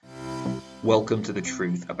Welcome to the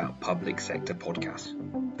Truth About Public Sector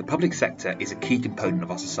podcast. The public sector is a key component of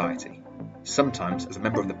our society. Sometimes, as a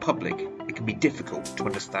member of the public, it can be difficult to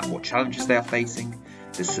understand what challenges they are facing,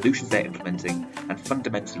 the solutions they're implementing, and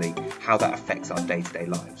fundamentally, how that affects our day-to-day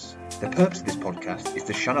lives. The purpose of this podcast is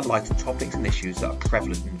to shine a light on topics and issues that are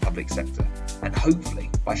prevalent in the public sector, and hopefully,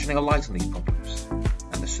 by shining a light on these problems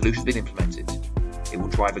and the solutions being implemented, it will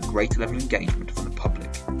drive a greater level of engagement from the public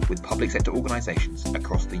with public sector organisations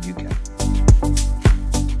across the UK.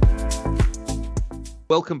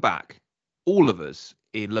 Welcome back. All of us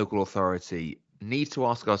in local authority need to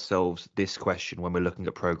ask ourselves this question when we're looking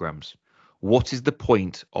at programmes. What is the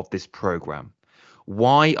point of this programme?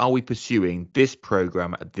 Why are we pursuing this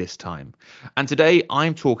programme at this time? And today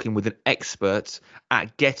I'm talking with an expert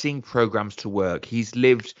at getting programmes to work. He's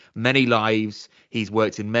lived many lives, he's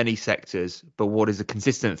worked in many sectors, but what is a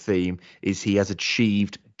consistent theme is he has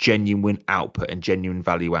achieved genuine output and genuine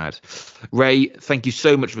value add. Ray, thank you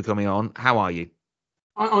so much for coming on. How are you?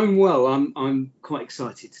 I'm well. I'm quite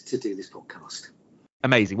excited to do this podcast.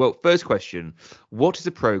 Amazing. Well, first question, what is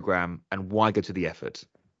a programme and why go to the effort?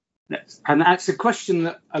 And that's a question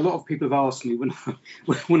that a lot of people have asked me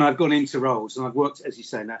when I've gone into roles, and I've worked, as you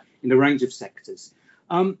say, in a range of sectors.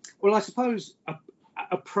 Well, I suppose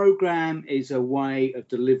a programme is a way of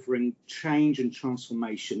delivering change and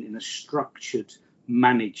transformation in a structured,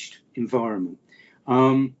 managed environment.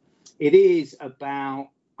 It is about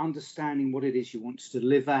understanding what it is you want to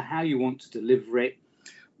deliver, how you want to deliver it,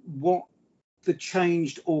 what the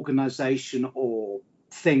changed organisation or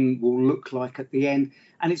thing will look like at the end.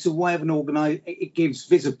 And it's a way of it gives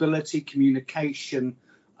visibility, communication,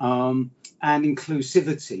 and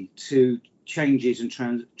inclusivity to changes and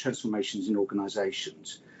transformations in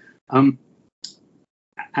organisations. And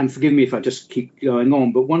forgive me if I just keep going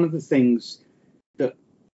on, but one of the things that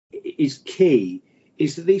is key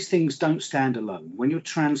is that these things don't stand alone. When you're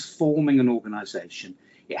transforming an organisation,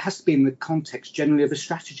 it has to be in the context generally of a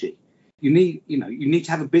strategy. You need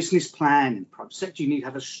to have a business plan in the private sector. You need to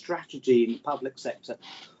have a strategy in the public sector.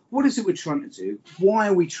 What is it we're trying to do? Why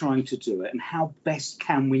are we trying to do it? And how best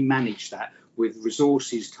can we manage that with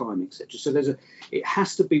resources, time, etc.? So it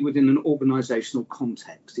has to be within an organisational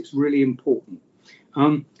context. It's really important.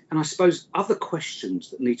 And I suppose other questions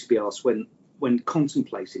that need to be asked when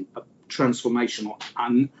contemplating a transformation or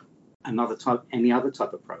any other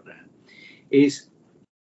type of programme is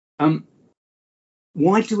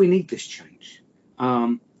why do we need this change?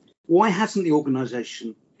 Why hasn't the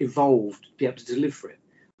organisation evolved to be able to deliver it?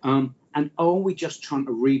 And are we just trying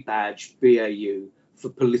to rebadge BAU for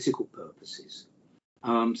political purposes?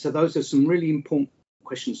 So those are some really important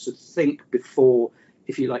questions to think before,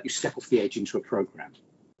 if you like, you step off the edge into a programme.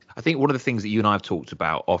 I think one of the things that you and I have talked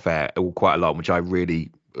about off air quite a lot, which I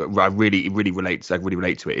really relate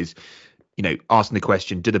to it, is, asking the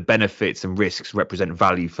question, do the benefits and risks represent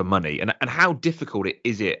value for money? And how difficult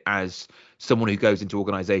is it as someone who goes into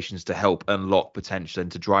organisations to help unlock potential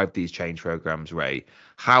and to drive these change programmes, Ray?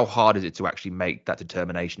 How hard is it to actually make that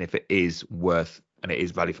determination if it is worth and it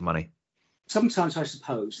is value for money? Sometimes, I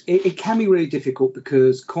suppose, it can be really difficult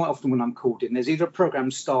because quite often when I'm called in, there's either a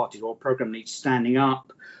programme started or a programme needs standing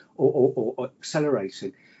up or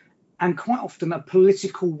accelerating. And quite often a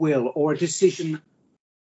political will or a decision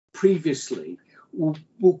previously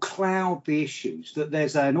will cloud the issues, that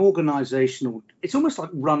there's an organisational, it's almost like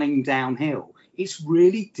running downhill. It's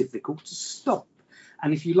really difficult to stop.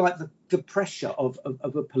 And if you like, the pressure of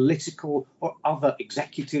a political or other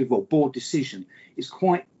executive or board decision is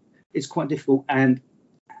quite difficult, and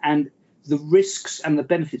the risks and the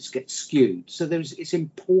benefits get skewed. So it's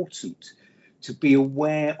important to be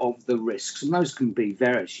aware of the risks, and those can be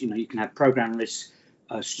various. You can have programme risks,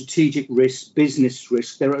 strategic risks, business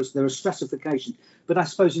risks. There are stratifications, but I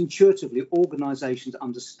suppose intuitively organisations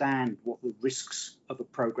understand what the risks of a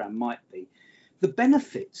programme might be. The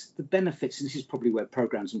benefits, and this is probably where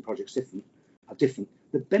programmes and projects are different.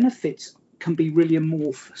 The benefits can be really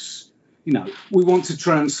amorphous. We want to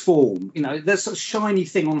transform. There's a shiny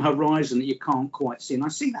thing on the horizon that you can't quite see, and I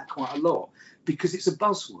see that quite a lot because it's a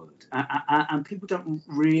buzzword, and people don't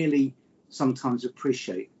really sometimes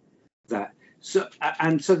appreciate that. So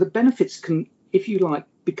the benefits can, if you like,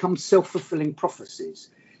 become self-fulfilling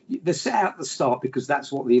prophecies. They're set out at the start because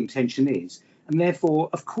that's what the intention is, and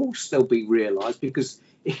therefore, of course, they'll be realised because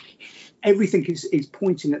everything is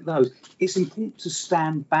pointing at those. It's important to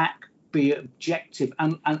stand back, be objective,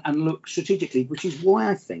 and look strategically, which is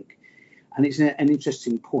why I think, and it's an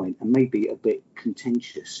interesting point and maybe a bit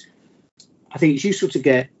contentious, I think it's useful to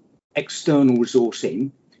get external resource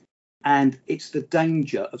in, and it's the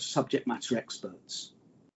danger of subject matter experts.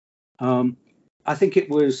 I think it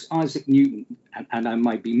was Isaac Newton, and I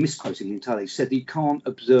might be misquoting entirely, said that you can't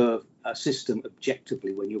observe a system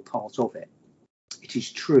objectively when you're part of it. It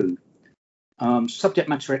is true. Subject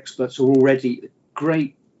matter experts are already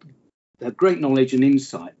great knowledge and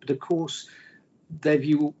insight, but of course their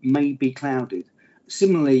view may be clouded.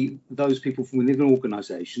 Similarly, those people from within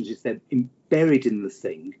organisations, if they're buried in the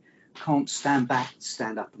thing, can't stand back,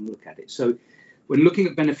 stand up and look at it. So when looking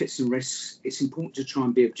at benefits and risks, it's important to try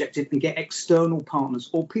and be objective and get external partners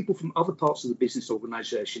or people from other parts of the business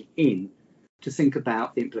organisation in to think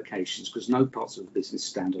about the implications, because no parts of the business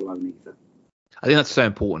stand alone either. I think that's so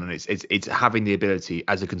important, and it's having the ability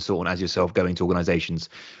as a consultant, as yourself, going to organisations,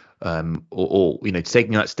 or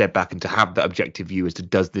taking that step back and to have that objective view as to,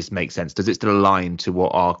 does this make sense? Does it still align to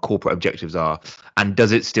what our corporate objectives are, and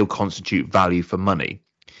does it still constitute value for money?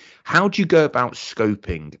 How do you go about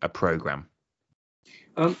scoping a program?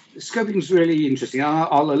 Scoping is really interesting.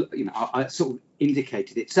 I sort of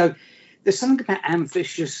indicated it. So there's something about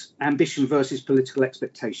ambition versus political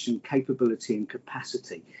expectation, capability and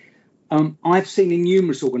capacity. I've seen in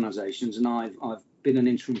numerous organisations, and I've been an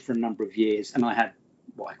interim for a number of years, and I had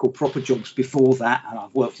what I call proper jobs before that, and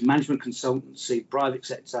I've worked in management consultancy, private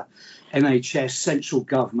sector, NHS, central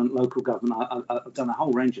government, local government. I've done a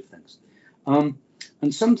whole range of things.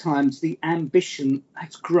 And sometimes the ambition,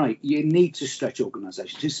 that's great. You need to stretch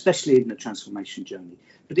organisations, especially in the transformation journey,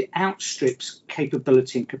 but it outstrips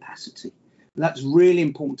capability and capacity. That's really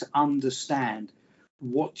important to understand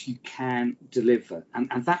what you can deliver. And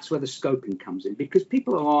that's where the scoping comes in, because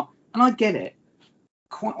people are, and I get it,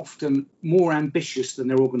 quite often more ambitious than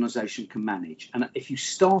their organisation can manage. And if you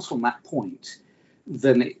start on that point,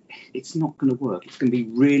 then it's not going to work. It's going to be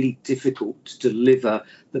really difficult to deliver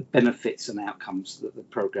the benefits and outcomes that the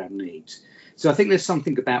programme needs. So I think there's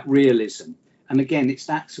something about realism. And again, it's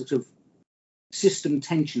that sort of system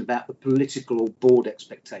tension about the political or board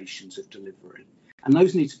expectations of delivery. And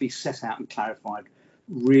those need to be set out and clarified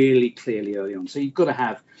really clearly early on. So you've got to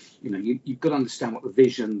have, you've got to understand what the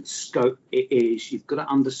vision, the scope it is. You've got to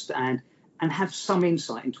understand and have some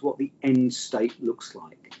insight into what the end state looks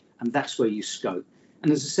like. And that's where you scope.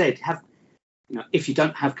 And as I said, if you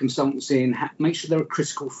don't have consultants in, make sure there are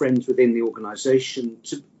critical friends within the organisation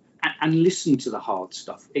and listen to the hard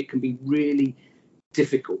stuff. It can be really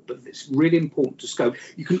difficult, but it's really important to scope.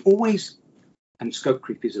 You can always, and scope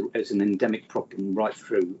creep is an endemic problem right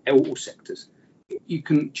through all sectors. You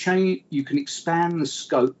can change, you can expand the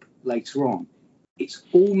scope later on. It's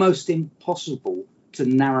almost impossible to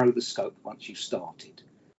narrow the scope once you've started.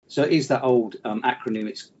 So it is that old acronym,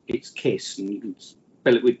 it's KISS, and you can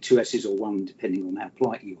spell it with 2 S's or 1, depending on how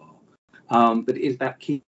polite you are. But it is about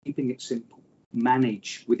keeping it simple.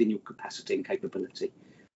 Manage within your capacity and capability.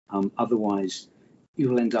 Otherwise,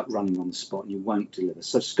 you'll end up running on the spot and you won't deliver.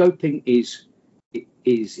 So scoping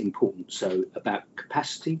is important. So about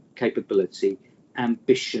capacity, capability,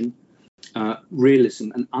 ambition,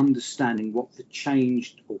 realism, and understanding what the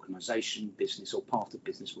changed organisation, business, or part of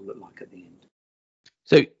business will look like at the end.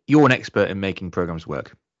 So you're an expert in making programs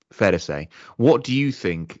work, fair to say. What do you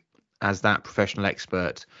think, as that professional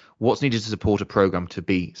expert, what's needed to support a program to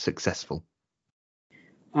be successful?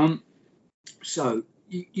 So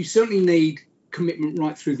you certainly need commitment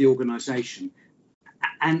right through the organisation.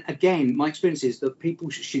 And again, my experience is that people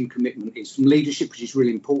should assume commitment is from leadership, which is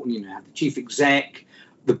really important. Have the chief exec,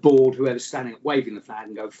 the board, whoever's standing up, waving the flag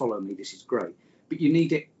and go, follow me, this is great. But you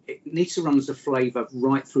need it needs to run as a flavour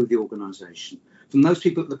right through the organisation. From those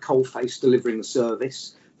people at the coalface delivering the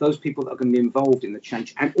service, those people that are going to be involved in the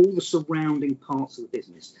change, and all the surrounding parts of the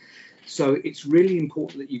business. So it's really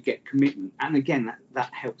important that you get commitment. And again,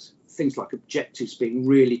 that helps things like objectives being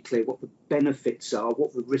really clear, what the benefits are,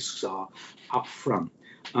 what the risks are up front.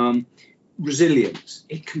 Resilience,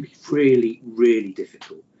 it can be really, really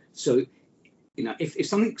difficult. So, if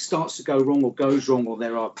something starts to go wrong or goes wrong, or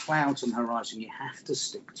there are clouds on the horizon, you have to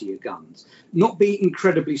stick to your guns. Not be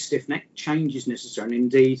incredibly stiff-necked. Change is necessary. And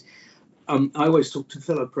indeed, I always talk to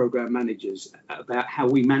fellow program managers about how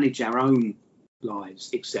we manage our own lives,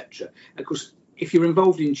 etc. Of course, if you're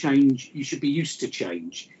involved in change, you should be used to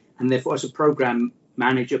change. And therefore, as a program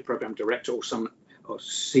manager, program director, or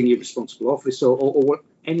senior responsible officer, or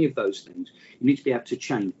any of those things, you need to be able to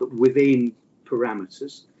change, but within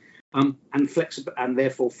parameters. And flexible, and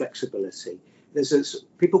therefore flexibility.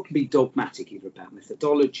 People can be dogmatic either about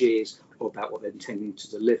methodologies or about what they're intending to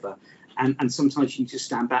deliver, and sometimes you need to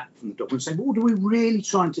stand back from the dogma and say, well, what are we really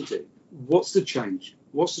trying to do? What's the change?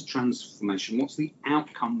 What's the transformation? What's the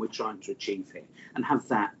outcome we're trying to achieve here? And have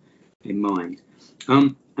that in mind.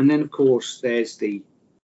 And then, of course, there's the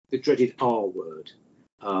dreaded R word,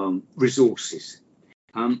 resources.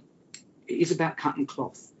 is about cutting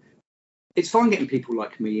cloth. It's fine getting people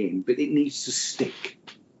like me in, but it needs to stick.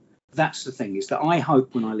 That's the thing, is that I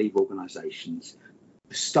hope when I leave organisations,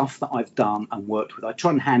 the stuff that I've done and worked with, I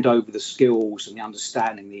try and hand over the skills and the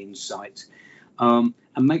understanding, the insight, and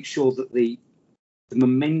make sure that the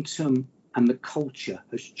momentum and the culture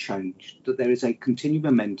has changed, that there is a continued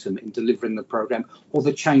momentum in delivering the programme or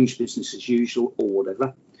the change business as usual or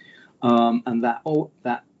whatever, and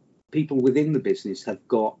that people within the business have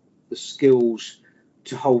got the skills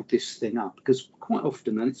to hold this thing up. Because quite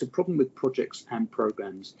often, and it's a problem with projects and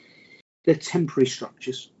programmes, they're temporary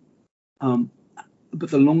structures. But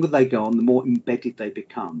the longer they go on, the more embedded they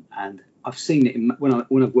become. And I've seen it when I've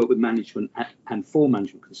worked with management and for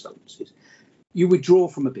management consultancies. You withdraw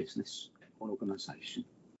from a business or an organisation,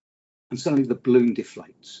 and suddenly the balloon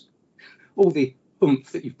deflates. All the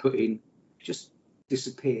oomph that you've put in just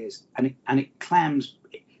disappears, and it clams.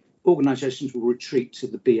 Organisations will retreat to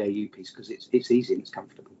the BAU piece because it's easy and it's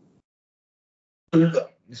comfortable.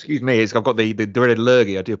 Excuse me, I've got the dreaded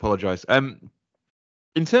lurgy. I do apologise.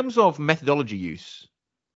 In terms of methodology use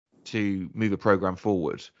to move a program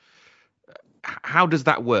forward, how does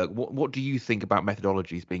that work? What do you think about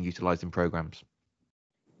methodologies being utilised in programs?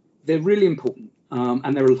 They're really important,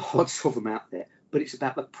 and there are lots of them out there, but it's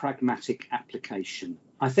about the pragmatic application.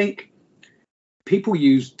 I think people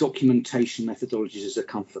use documentation methodologies as a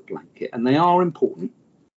comfort blanket, and they are important.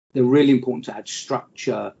 They're really important to add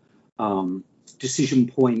structure, decision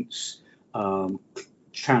points,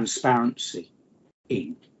 transparency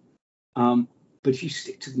in. But if you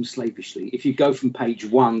stick to them slavishly, if you go from page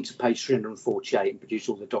 1 to page 348 and produce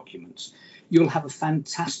all the documents, you'll have a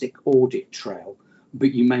fantastic audit trail,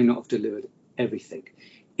 but you may not have delivered everything.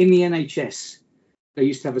 In the NHS, they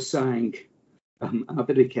used to have a saying, and I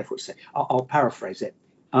better be careful what to say, I'll paraphrase it.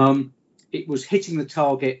 It was hitting the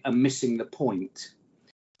target and missing the point,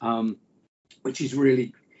 which is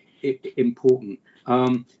really important.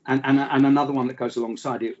 And another one that goes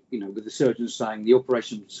alongside it, with the surgeon saying the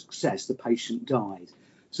operation was a success, the patient died.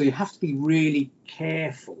 So you have to be really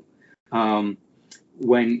careful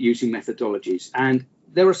when using methodologies. And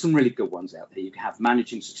there are some really good ones out there. You can have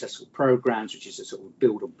managing successful programs, which is a sort of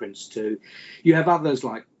build on Prince 2. You have others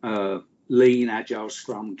like Lean, Agile,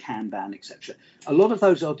 Scrum, Kanban, etc. A lot of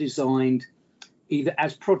those are designed either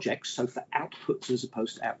as projects, so for outputs as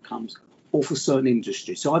opposed to outcomes, or for certain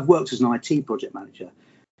industries. So I've worked as an IT project manager,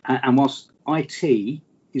 and whilst IT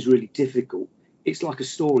is really difficult, it's like a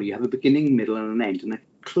story. You have a beginning, middle, and an end, and a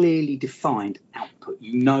clearly defined output.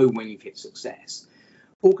 You know when you've hit success.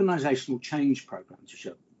 Organisational change programs, which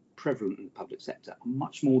are prevalent in the public sector, are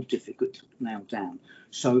much more difficult to nail down.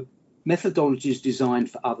 So methodologies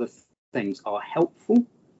designed for other things are helpful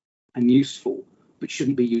and useful, but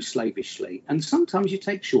shouldn't be used slavishly. And sometimes you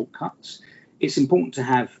take shortcuts. It's important to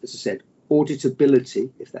have, as I said,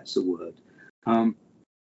 auditability, if that's a word.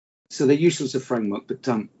 So they're useful as a framework, but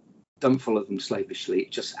don't follow them slavishly.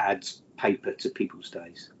 It just adds paper to people's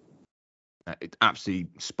days. It's absolutely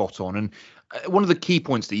spot on. And one of the key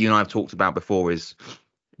points that you and I have talked about before is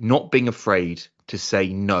not being afraid to say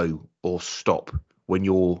no or stop when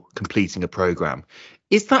you're completing a program.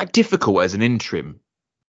 Is that difficult as an interim?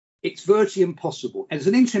 It's virtually impossible. As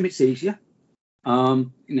an interim, it's easier.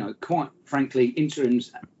 Quite frankly,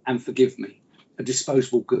 interims, and forgive me, are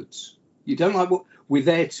disposable goods. You don't like what we're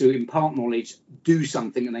there to impart knowledge, do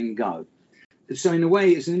something, and then go. So in a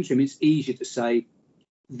way, as an interim, it's easier to say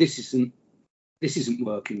this isn't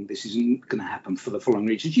working, this isn't going to happen for the following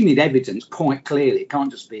reasons. You need evidence quite clearly. It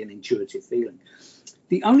can't just be an intuitive feeling.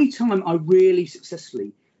 The only time I really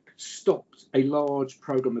successfully stopped a large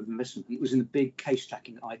program of investment, it was in a big case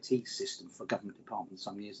tracking IT system for a government department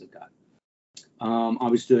some years ago. I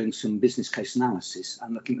was doing some business case analysis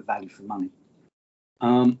and looking at value for money.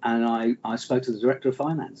 And I spoke to the director of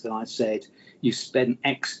finance and I said, you spent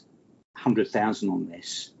X 100,000 on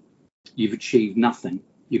this, you've achieved nothing.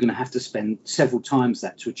 You're going to have to spend several times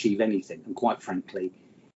that to achieve anything. And quite frankly,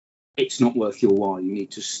 it's not worth your while. You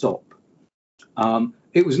need to stop.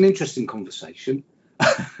 It was an interesting conversation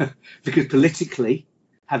because politically,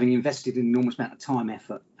 having invested an enormous amount of time,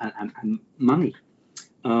 effort and money,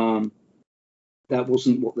 that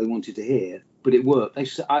wasn't what they wanted to hear, but it worked.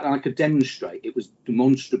 I could demonstrate, it was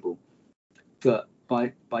demonstrable that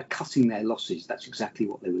by cutting their losses, that's exactly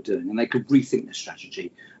what they were doing. And they could rethink their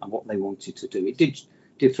strategy and what they wanted to do. It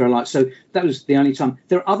did throw light. So that was the only time.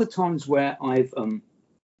 There are other times where I've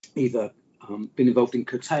either been involved in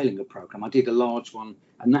curtailing a program. I did a large one,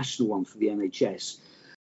 a national one for the NHS,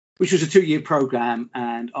 which was a 2-year program.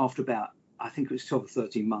 And after about, I think it was 12 or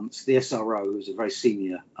 13 months, the SRO, who was a very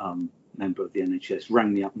senior member of the NHS,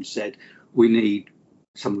 rang me up and said, we need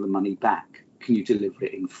some of the money back? Can you deliver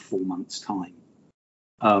it in 4 months' time?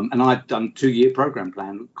 And I've done 2-year program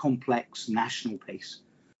plan, complex national piece.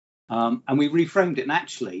 And we reframed it, and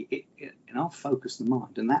actually I'll focus the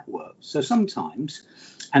mind, and that works. So sometimes,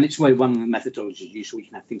 and it's where one of the methodologies used, we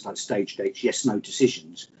can have things like stage gates, yes, no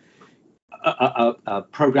decisions. A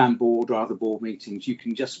program board or other board meetings, you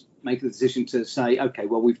can just make a decision to say, okay,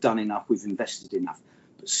 well, we've done enough, we've invested enough.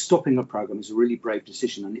 But stopping a program is a really brave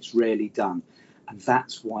decision, and it's rarely done. And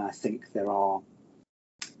that's why I think there are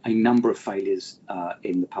a number of failures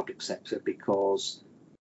in the public sector, because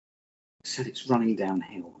said it's running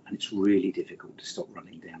downhill, and it's really difficult to stop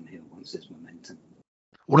running downhill once there's momentum.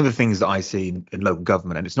 One of the things that I see in local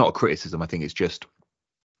government, and it's not a criticism, I think it's just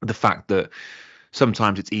the fact that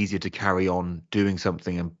sometimes it's easier to carry on doing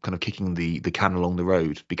something and kind of kicking the can along the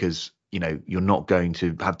road, because you're not going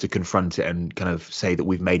to have to confront it and kind of say that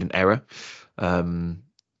we've made an error. And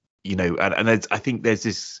I think there's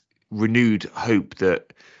this renewed hope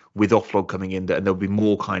that with offload coming in, that there'll be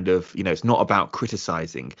more kind of, it's not about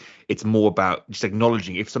criticizing, it's more about just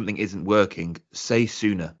acknowledging if something isn't working, say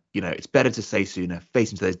sooner. It's better to say sooner,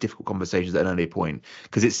 face into those difficult conversations at an earlier point,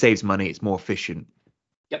 because it saves money, it's more efficient.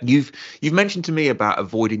 Yep. You've mentioned to me about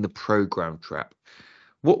avoiding the program trap.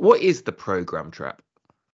 What is the program trap?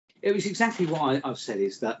 It was exactly what I've said,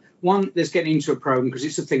 is that one, there's getting into a program because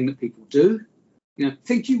it's a thing that people do.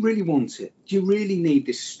 Think, do you really want it? Do you really need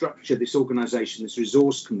this structure, this organisation, this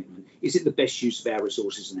resource commitment? Is it the best use of our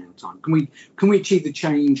resources and our time? Can we achieve the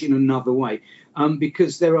change in another way?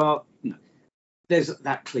 Because there's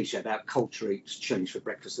that cliche about culture eats change for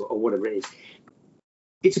breakfast or whatever it is.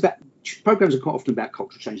 It's about, programs are quite often about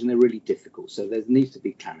cultural change, and they're really difficult. So there needs to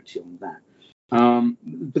be clarity on that.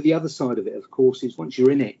 But the other side of it, of course, is once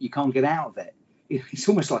you're in it, you can't get out of it. It's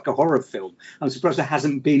almost like a horror film. I'm surprised there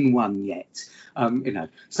hasn't been one yet.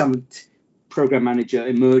 Some program manager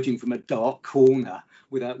emerging from a dark corner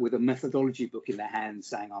with a methodology book in their hand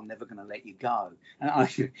saying, I'm never going to let you go.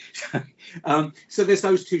 So there's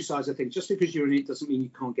those two sides of things. Just because you're in it doesn't mean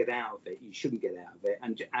you can't get out of it. You shouldn't get out of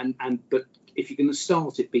it. But if you're going to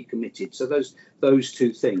start it, be committed. So those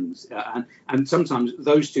two things, and sometimes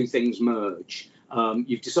those two things merge.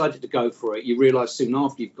 You've decided to go for it. You realise soon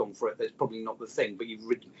after you've gone for it that it's probably not the thing, but you've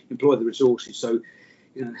employed the resources. So,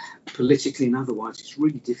 politically and otherwise, it's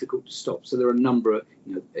really difficult to stop. So there are a number of,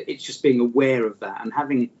 it's just being aware of that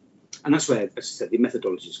and that's where, as I said, the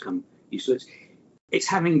methodologies come useful. It's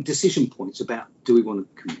having decision points about, do we want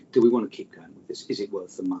to keep going with this? Is it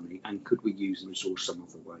worth the money? And could we use the resource some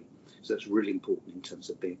other way? So that's really important in terms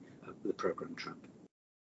of being the program trap.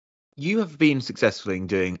 You have been successful in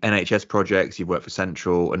doing NHS projects, you've worked for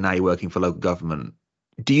central, and now you're working for local government.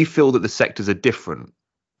 Do you feel that the sectors are different?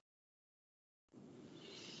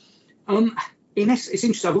 It's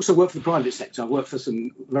interesting. I've also worked for the private sector. I've worked for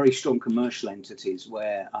some very strong commercial entities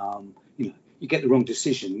where, you get the wrong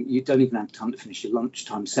decision. You don't even have time to finish your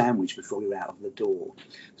lunchtime sandwich before you're out of the door.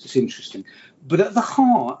 So it's interesting. But at the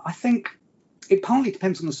heart, I think it partly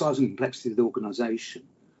depends on the size and complexity of the organisation.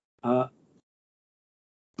 But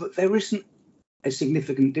there isn't a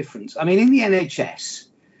significant difference. I mean, in the NHS,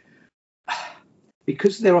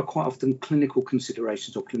 because there are quite often clinical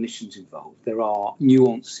considerations or clinicians involved, there are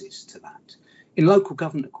nuances to that. In local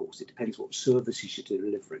government, of course, it depends what services you're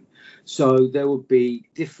delivering. So there will be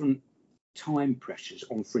different time pressures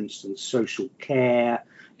on, for instance, social care,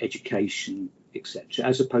 education, etc.,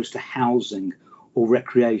 as opposed to housing or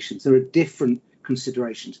recreation. So there are different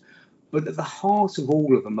considerations. But at the heart of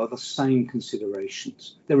all of them are the same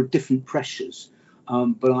considerations. There are different pressures,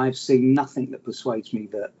 but I've seen nothing that persuades me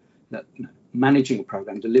that managing a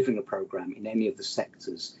program, delivering a program in any of the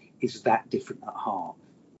sectors is that different at heart.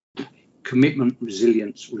 Commitment,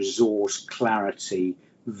 resilience, resource, clarity,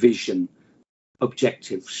 vision,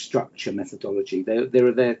 objective, structure, methodology. There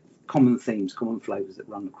are common themes, common flavours that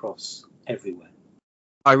run across everywhere.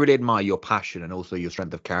 I really admire your passion and also your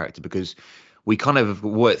strength of character, because we kind of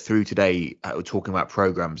worked through today talking about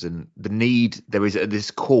programs and the need there is at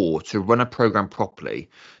this core to run a program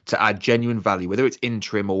properly, to add genuine value, whether it's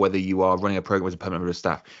interim or whether you are running a program as a permanent member of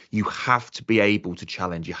staff. You have to be able to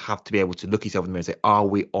challenge. You have to be able to look yourself in the mirror and say, are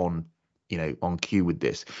we on cue with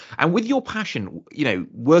this? And with your passion,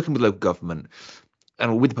 working with local government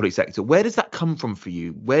and with the public sector, where does that come from for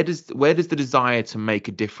you? Where does the desire to make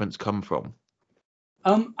a difference come from?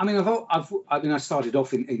 I started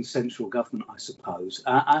off in central government, I suppose.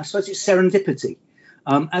 I suppose it's serendipity.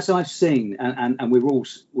 As I've seen, and we're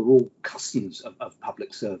all customers of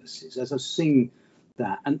public services, as I've seen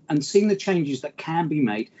that and seen the changes that can be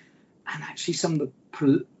made, and actually some of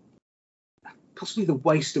the possibly the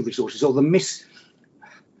waste of resources or the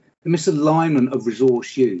the misalignment of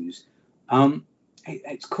resource use,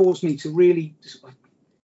 it's caused me to really,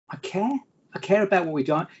 I care about what we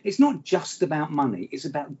do. It's not just about money, it's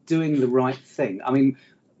about doing the right thing. I mean,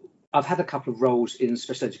 I've had a couple of roles in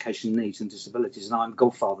special education needs and disabilities, and I'm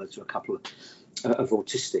godfather to a couple of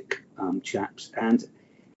autistic chaps, and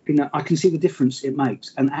I can see the difference it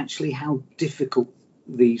makes and actually how difficult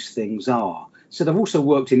these things are. So I've also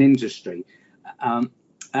worked in industry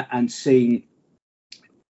and seen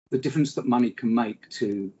the difference that money can make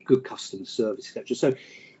to good customer service, etc. So,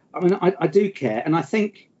 I mean, I do care, and I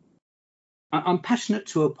think I'm passionate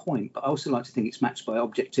to a point, but I also like to think it's matched by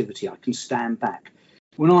objectivity. I can stand back.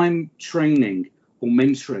 When I'm training or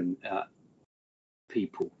mentoring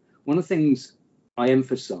people, one of the things I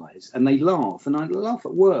emphasise, and they laugh, and I laugh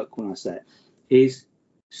at work when I say it, is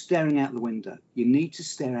staring out the window. You need to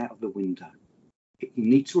stare out of the window. You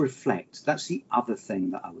need to reflect. That's the other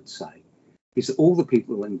thing that I would say, is that all the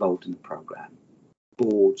people who are involved in the programme,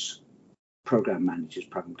 boards, programme managers,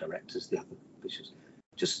 programme directors, the other officials,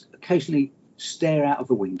 just occasionally stare out of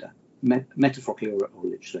the window, metaphorically or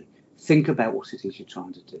literally. Think about what it is you're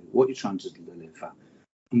trying to do, what you're trying to deliver,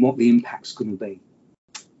 and what the impact's going to be.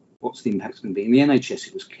 What's the impact going to be? In the NHS,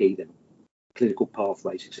 it was key that clinical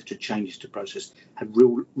pathways, etc., changes to process had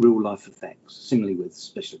real life effects. Similarly with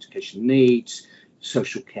special education needs,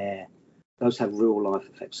 social care, those have real life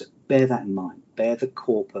effects. So bear that in mind. Bear the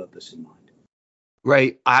core purpose in mind.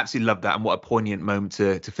 Ray, I absolutely love that, and what a poignant moment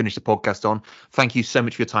to finish the podcast on. Thank you so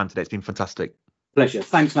much for your time today. It's been fantastic. Pleasure.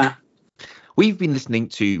 Thanks, Matt. We've been listening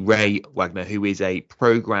to Ray Wagner, who is a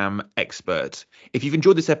program expert. If you've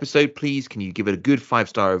enjoyed this episode, please can you give it a good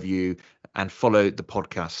 5-star review and follow the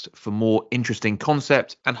podcast for more interesting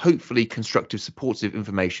concept and hopefully constructive, supportive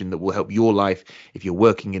information that will help your life, if you're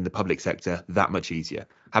working in the public sector, that much easier.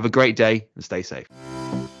 Have a great day and stay safe.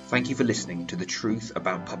 Thank you for listening to the Truth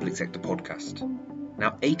About Public Sector podcast.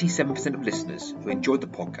 Now, 87% of listeners who enjoyed the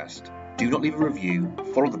podcast do not leave a review,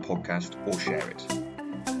 follow the podcast, or share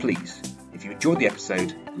it. Please, if you enjoyed the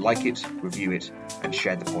episode, like it, review it, and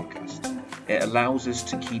share the podcast. It allows us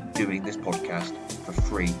to keep doing this podcast for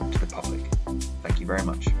free to the public. Thank you very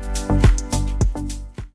much.